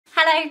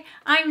Hello,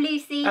 I'm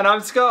Lucy. And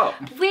I'm Scott.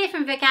 We're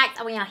from Book Act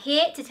and we are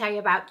here to tell you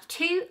about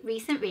 2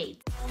 recent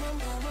reads.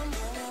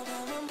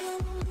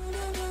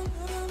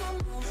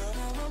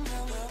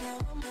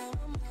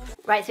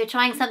 Right, so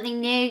trying something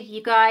new,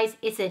 you guys.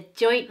 It's a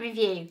joint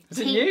review. Is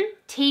it new?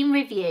 Team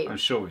review. I'm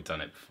sure we've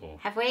done it before.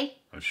 Have we?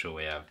 I'm sure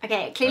we have.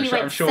 Okay, it clearly I'm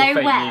went sure so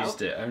fake well.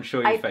 Newsed it. I'm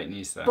sure you fake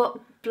news that.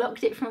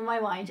 Blocked it from my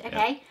mind,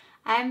 okay?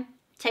 Yeah.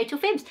 Total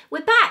Fibs.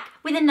 We're back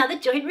with another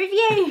joint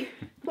review.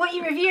 What are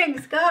you reviewing,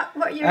 Scott?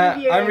 What are you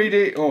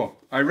reviewing?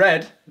 I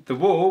read The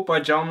Wall by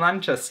John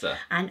Lanchester.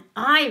 And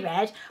I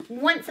read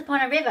Once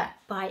Upon a River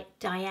by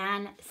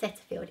Diane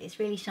Setterfield. It's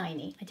really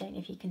shiny. I don't know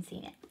if you can see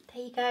it.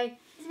 There you go.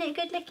 Isn't it a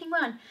good looking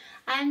one?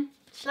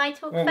 Shall I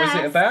talk first? What was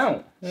it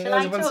about? Shall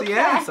I talk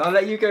Yes, first? I'll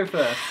let you go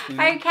first.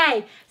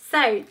 Okay,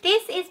 so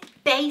this is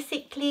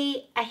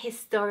basically a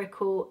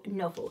historical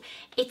novel.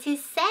 It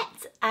is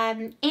set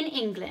in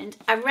England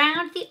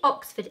around the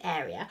Oxford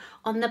area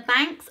on the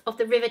banks of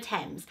the River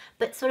Thames,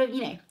 but sort of,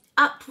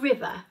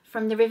 upriver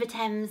from the River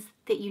Thames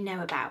that you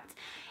know about.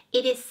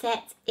 It is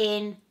set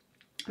in,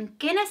 I'm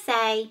gonna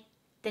say,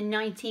 the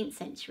 19th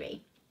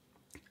century.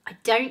 I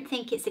don't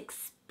think it's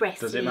expressly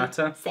Does it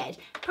matter? said.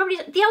 Probably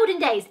the olden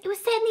days. It was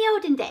set in the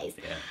olden days.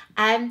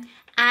 Yeah.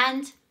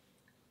 And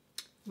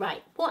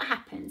right, what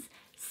happens?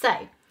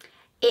 So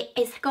it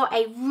has got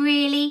a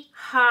really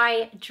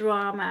high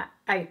drama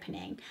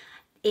opening.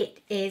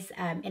 It is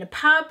in a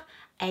pub.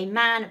 A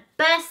man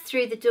bursts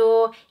through the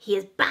door. He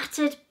is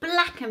battered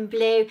black and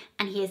blue,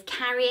 and he is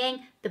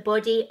carrying the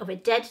body of a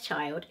dead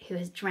child who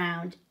has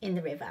drowned in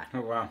the river.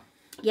 Oh wow.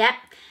 Yep.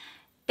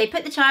 They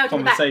put the child in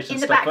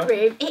the back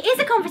room. It is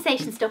a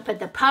conversation stopper.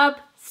 The pub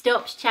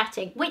stops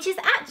chatting, which is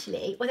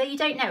actually, although you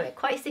don't know it,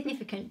 quite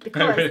significant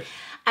because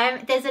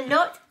there's a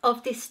lot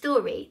of this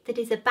story that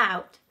is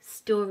about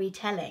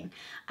storytelling.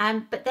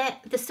 But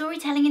the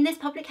storytelling in this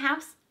public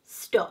house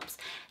stops.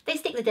 They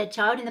stick the dead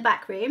child in the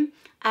back room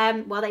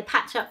while they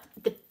patch up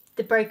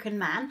the broken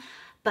man.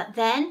 But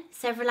then,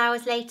 several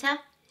hours later,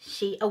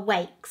 she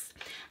awakes.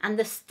 And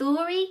the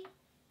story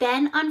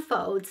then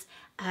unfolds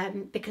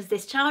because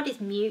this child is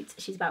mute.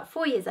 She's about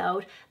 4 years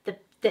old.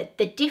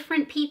 The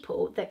different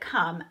people that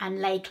come and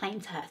lay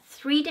claim to her,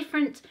 3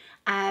 different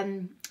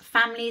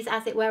families,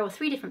 as it were, or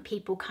 3 different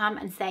people come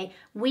and say,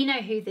 we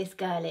know who this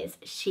girl is.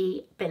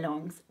 She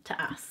belongs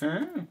to us.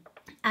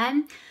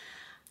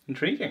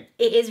 Intriguing.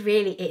 It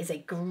is a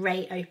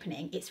great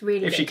opening. It's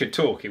really If she could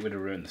talk, it would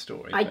have ruined the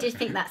story. I did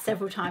think that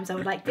several times. I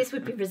was like, this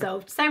would be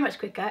resolved so much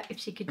quicker if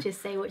she could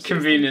just say what she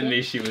Conveniently,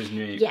 was thinking. she was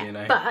mute,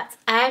 Yeah, but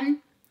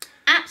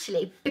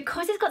actually,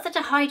 because it's got such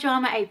a high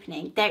drama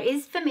opening, there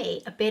is, for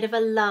me, a bit of a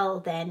lull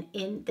then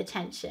in the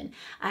tension.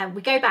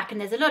 We go back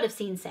and there's a lot of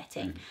scene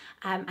setting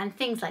and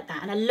things like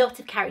that, and a lot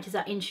of characters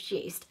are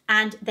introduced,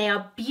 and they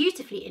are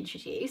beautifully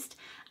introduced,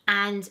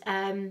 and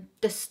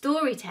the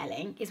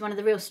storytelling is one of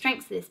the real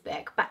strengths of this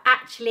book, but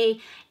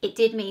actually it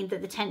did mean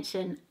that the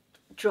tension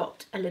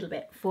dropped a little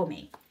bit for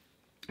me.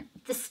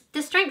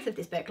 The strength of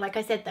this book, like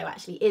I said though,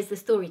 actually is the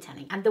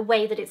storytelling and the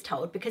way that it's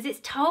told, because it's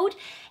told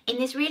in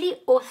this really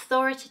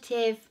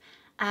authoritative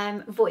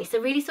voice, a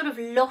really sort of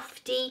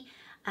lofty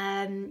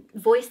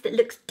voice that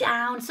looks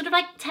down, sort of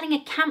like telling a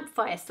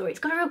campfire story. It's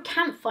got a real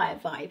campfire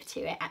vibe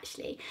to it,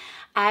 actually.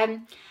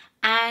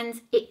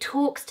 And it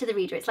talks to the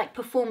reader. It's like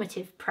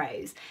performative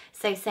prose.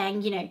 So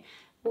saying,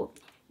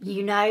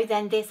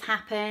 then this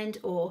happened,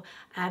 or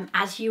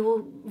as you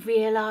will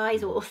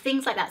realise, or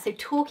things like that. So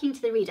talking to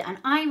the reader, and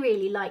I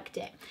really liked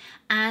it.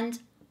 And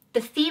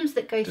the themes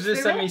that go through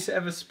it... Does it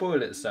ever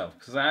spoil itself?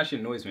 Because that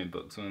actually annoys me in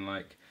books when,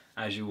 like,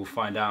 as you will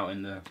find out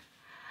in the...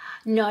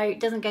 No, it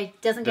doesn't go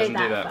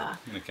that far.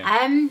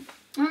 Okay.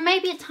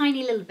 Maybe a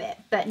tiny little bit,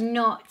 but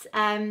not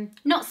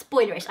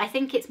spoilerish. I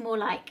think it's more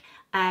like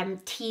I'd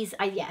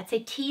say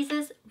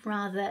teasers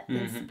rather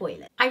than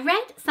spoilers. I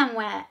read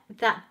somewhere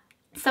that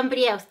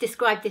somebody else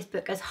described this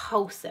book as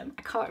wholesome.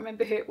 I can't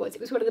remember who it was. It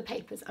was one of the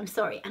papers. I'm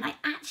sorry. And I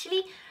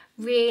actually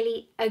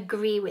really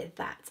agree with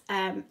that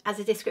as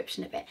a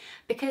description of it,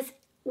 because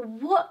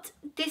what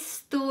this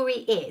story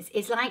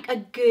is like a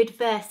good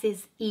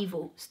versus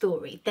evil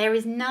story. There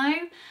is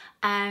no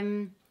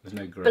there's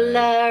no grey.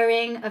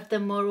 blurring of the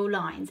moral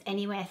lines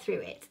anywhere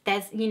through it.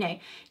 There's, you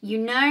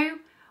know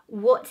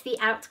what the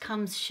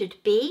outcomes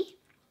should be.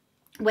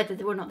 Whether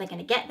or not they're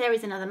going to get there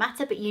is another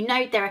matter, but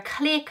there are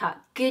clear-cut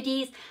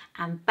goodies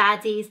and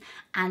baddies,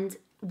 and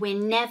we're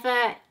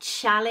never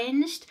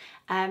challenged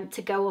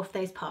to go off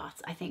those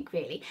paths, I think,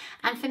 really.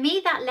 And for me,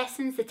 that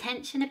lessens the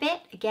tension a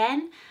bit,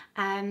 again.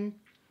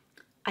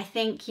 I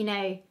think,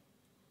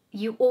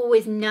 you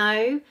always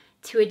know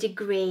to a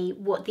degree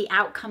what the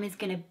outcome is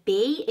going to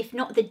be, if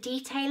not the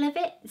detail of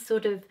it,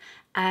 sort of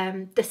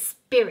the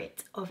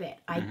spirit of it,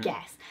 I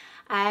guess.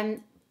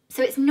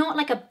 So it's not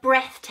like a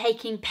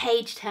breathtaking,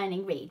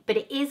 page-turning read, but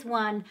it is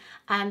one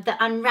that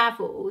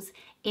unravels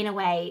in a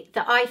way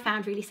that I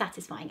found really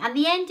satisfying. And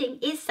the ending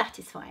is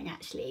satisfying,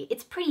 actually.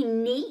 It's pretty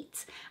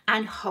neat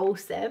and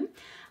wholesome,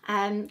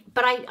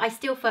 but I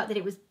still felt that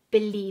it was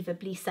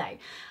believably so.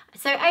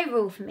 So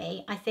overall for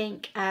me, I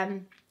think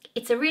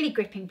it's a really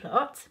gripping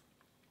plot.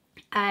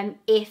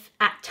 if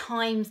at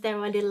times there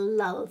are little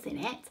lulls in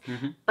it,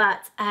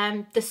 but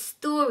the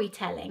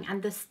storytelling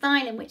and the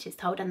style in which it's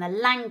told and the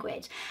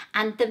language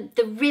and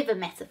the river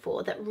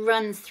metaphor that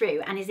runs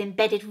through and is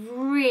embedded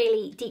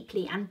really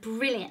deeply and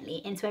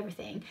brilliantly into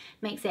everything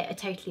makes it a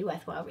totally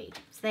worthwhile read.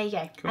 So there you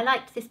go. Cool. I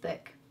liked this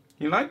book.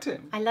 You liked it?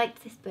 I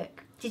liked this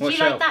book. Did what you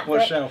shelf? like that what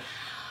book? Shelf?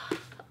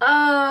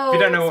 Oh, if you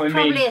don't know what we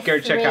mean, go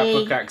 3. check out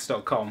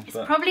bookaxe.com. It's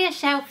probably a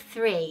shelf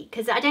 3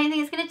 because I don't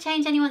think it's going to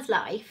change anyone's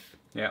life.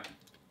 Yeah.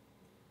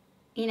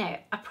 You know,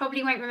 I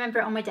probably won't remember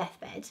it on my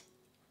deathbed,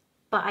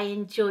 but I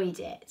enjoyed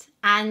it.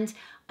 And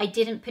I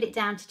didn't put it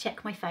down to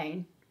check my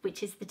phone,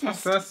 which is the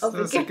test of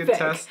a good book.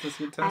 Test. That's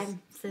a good test.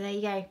 So there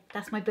you go.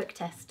 That's my book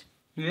test.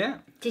 Yeah.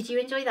 Did you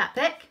enjoy that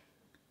book?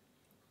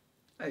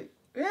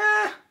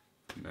 Yeah.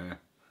 No.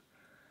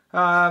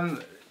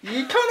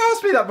 You can't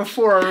ask me that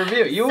before I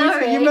review it. You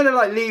better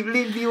like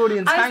leave the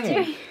audience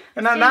hanging.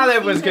 And now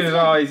everyone's going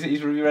to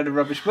he's read a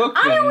rubbish book.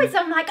 I'm like,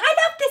 I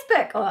love this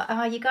book. Or,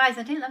 oh, you guys,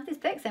 I don't love this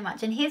book so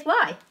much. And here's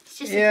why. It's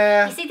just,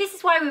 you see, this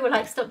is why we were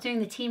like, stop doing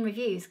the team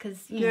reviews.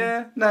 Because, you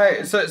know.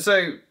 No, so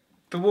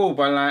The Wall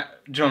by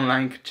John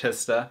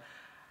Lanchester,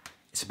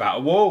 it's about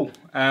a wall.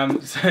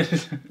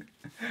 See,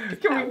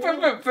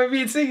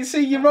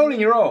 you're rolling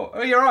your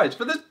eyes.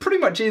 But that pretty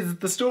much is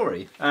the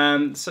story.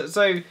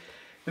 So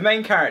the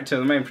main character,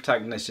 the main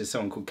protagonist is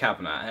someone called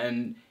Kavanagh.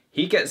 And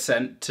he gets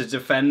sent to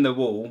defend the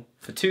wall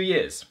for 2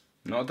 years.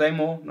 Not a day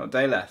more, not a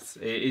day less.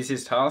 It is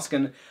his task,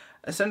 and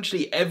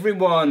essentially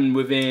everyone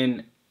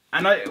within...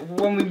 And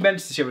when we mentioned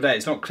this the other day,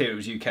 it's not clear it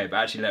was UK, but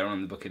actually later on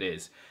in the book it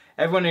is.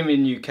 Everyone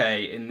in UK,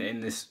 in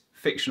this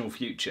fictional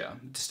future,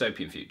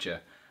 dystopian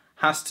future,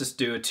 has to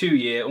do a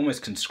 2-year,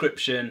 almost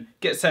conscription,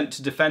 get sent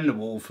to defend the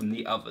wall from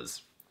the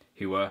others,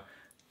 who are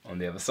on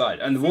the other side.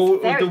 And the wall...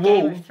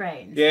 Game of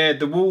Thrones. Yeah,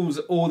 the wall's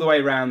all the way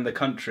around the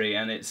country,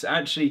 and it's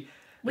actually...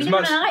 We live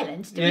on an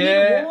island. Do we need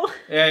a wall?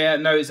 Yeah.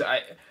 No,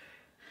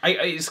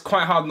 it's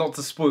quite hard not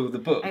to spoil the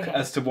book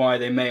as to why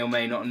they may or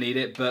may not need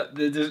it. But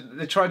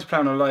they tried to play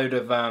on a load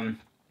of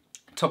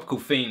topical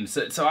themes.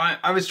 So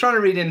I was trying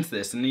to read into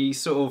this, and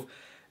there's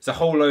a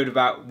whole load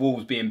about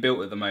walls being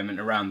built at the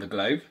moment around the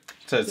globe.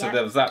 So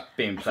there was that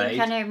being played.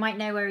 I think I might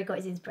know where he got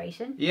his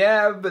inspiration.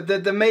 Yeah, but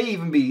there may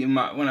even be, when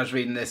I was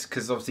reading this,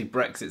 because obviously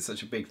Brexit's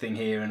such a big thing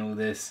here and all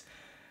this.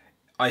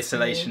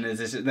 Isolation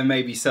there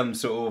may be some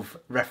sort of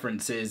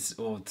references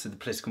or to the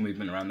political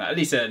movement around that, at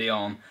least early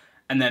on,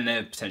 and then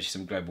there's potentially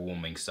some global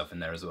warming stuff in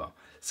there as well.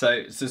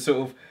 So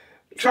sort of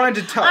trying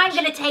to touch. I'm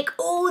going to take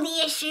all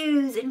the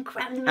issues and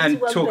cram them into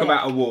one and talk book.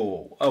 about a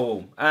wall.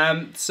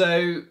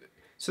 So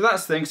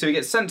that's the thing. So he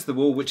gets sent to the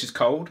wall, which is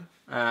cold.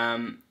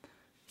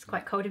 It's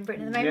quite cold in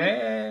Britain at the moment.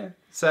 Yeah.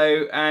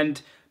 So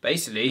and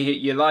basically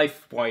your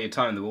life while you're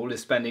time on the wall is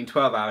spending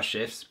 12-hour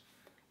shifts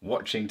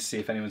watching to see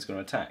if anyone's going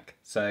to attack.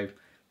 So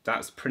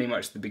that's pretty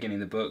much the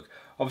beginning of the book.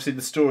 Obviously,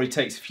 the story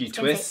takes a few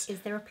twists. Is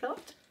there a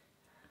plot?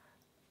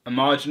 A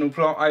marginal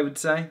plot, I would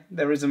say.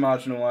 There is a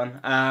marginal one.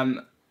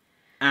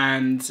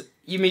 And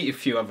you meet a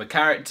few other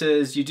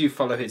characters. You do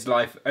follow his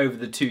life over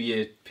the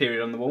 2-year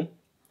period on the wall.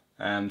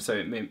 So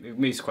it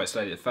moves quite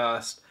slowly at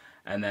first.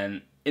 And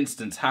then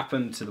incidents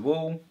happen to the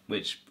wall,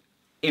 which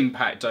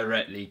impact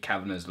directly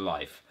Kavanagh's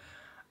life.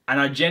 And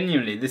I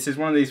genuinely, this is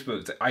one of these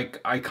books,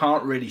 I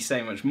can't really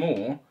say much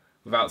more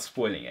without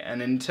spoiling it.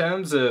 And in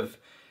terms of...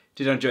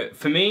 Did I enjoy it?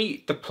 For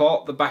me, the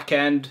plot, the back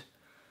end,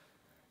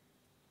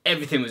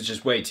 everything was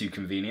just way too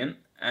convenient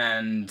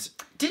and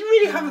didn't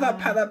really have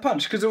that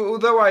punch. Because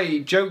although I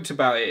joked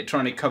about it,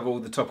 trying to cover all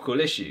the topical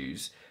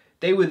issues,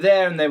 they were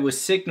there and they were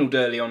signalled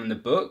early on in the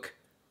book,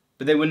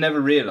 but they were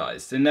never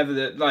realised. They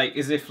never, like,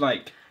 as if,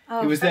 like,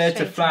 it was there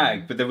to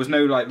flag, but there was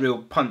no, like,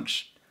 real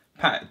punch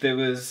pack. There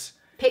was...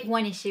 Pick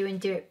one issue and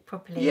do it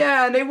properly.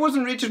 Yeah, and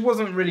it just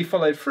wasn't really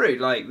followed through.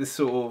 Like, this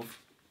sort of...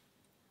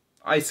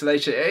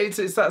 isolation, it's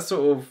that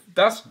sort of,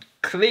 that's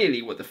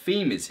clearly what the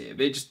theme is here,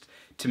 but it just,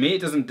 to me, it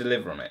doesn't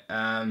deliver on it.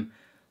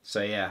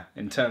 So yeah,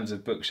 in terms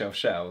of bookshelf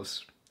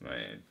shelves,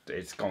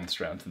 it's gone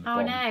straight onto the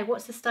bottom. Oh no,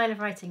 what's the style of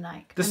writing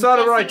like? The style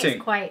of writing?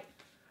 It's quite...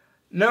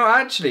 No,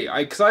 actually,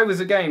 because I was,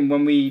 again,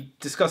 when we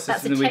discussed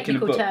this in the week in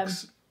the books. Term.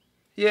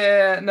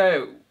 Yeah,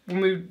 no,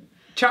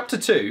 chapter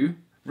 2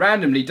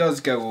 randomly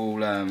does go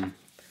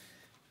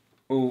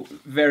all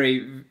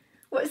very...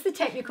 What's the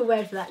technical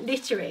word for that?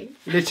 Littering?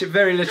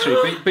 Very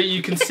literary, but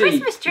you can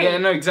see... Christmas tree. Yeah,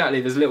 no, exactly.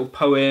 There's little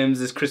poems,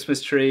 there's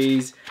Christmas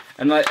trees,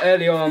 and like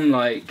early on,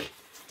 like...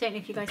 Don't know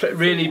if you guys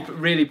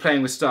really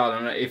playing with style,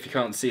 and if you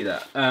can't see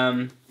that.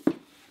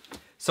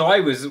 So I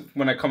was,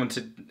 when I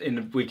commented in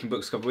the Week in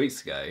Books a couple of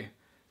weeks ago,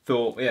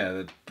 thought,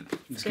 yeah,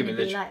 it's going to be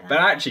literary. Like but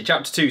actually,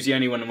 chapter 2 is the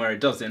only one where it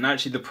does it, and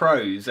actually the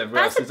prose,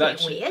 everywhere else is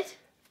actually... Weird.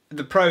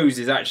 The prose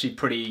is actually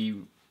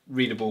pretty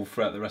readable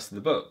throughout the rest of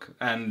the book,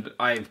 and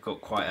I've got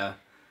quite a...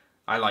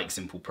 I like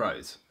simple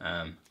prose.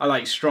 I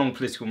like strong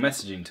political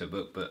messaging to a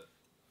book, but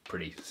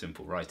pretty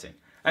simple writing.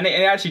 And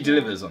it actually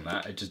delivers on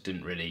that. It just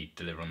didn't really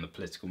deliver on the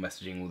political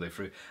messaging all the way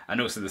through.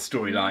 And also the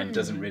storyline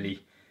doesn't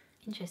really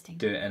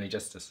do it any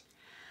justice.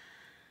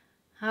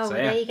 Oh, so,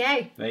 well, yeah. there you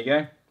go. There you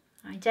go.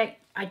 I don't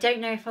I don't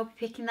know if I'll be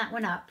picking that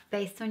one up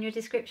based on your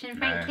description,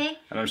 frankly. No.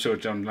 And I'm sure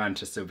John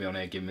Lanchester will be on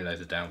here giving me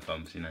loads of down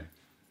thumbs, you know.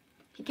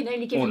 He can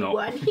only give Or you not.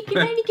 one. He can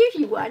only give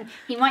you one.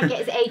 He might get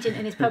his agent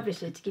and his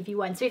publisher to give you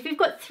one. So if we've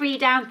got 3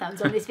 down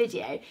thumbs on this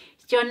video,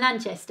 it's John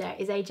Lanchester,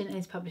 his agent and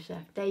his publisher.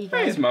 There you go.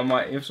 His mum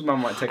might take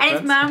And his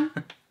offence. mum,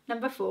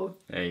 number 4.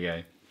 There you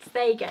go. So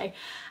there you go.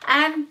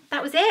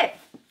 That was it.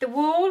 The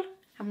Wall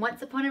and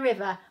Once Upon a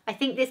River. I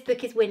think this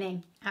book is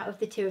winning out of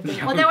the 2 of them.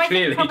 Yeah, Although I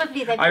clearly. think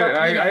probably they've got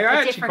I a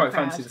actually different quite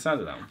crowd. fancy the sound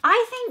of that one.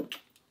 I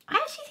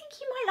actually think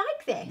you might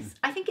like this.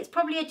 I think it's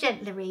probably a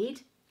gentler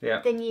read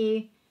Yeah. than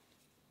you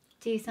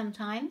do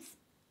sometimes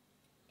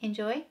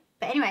enjoy.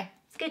 But anyway,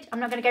 it's good. I'm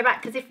not going to go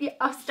back because if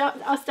I'll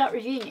start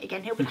reviewing it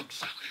again. He'll be like,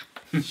 shut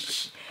up.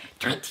 Shh.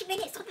 20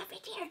 minutes on the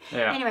video.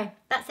 Yeah. Anyway,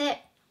 that's it.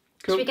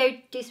 Cool. Should we go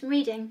do some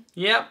reading?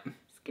 Yep.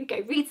 Gonna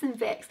go read some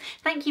books.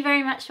 Thank you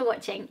very much for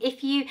watching.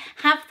 If you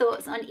have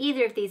thoughts on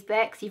either of these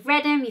books, you've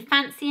read them, you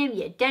fancy them,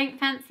 you don't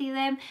fancy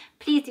them,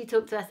 please do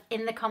talk to us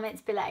in the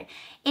comments below.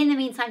 In the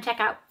meantime, check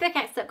out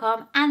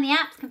bookx.com and the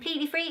app's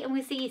completely free, and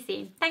we'll see you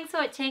soon. Thanks for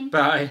watching.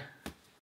 Bye.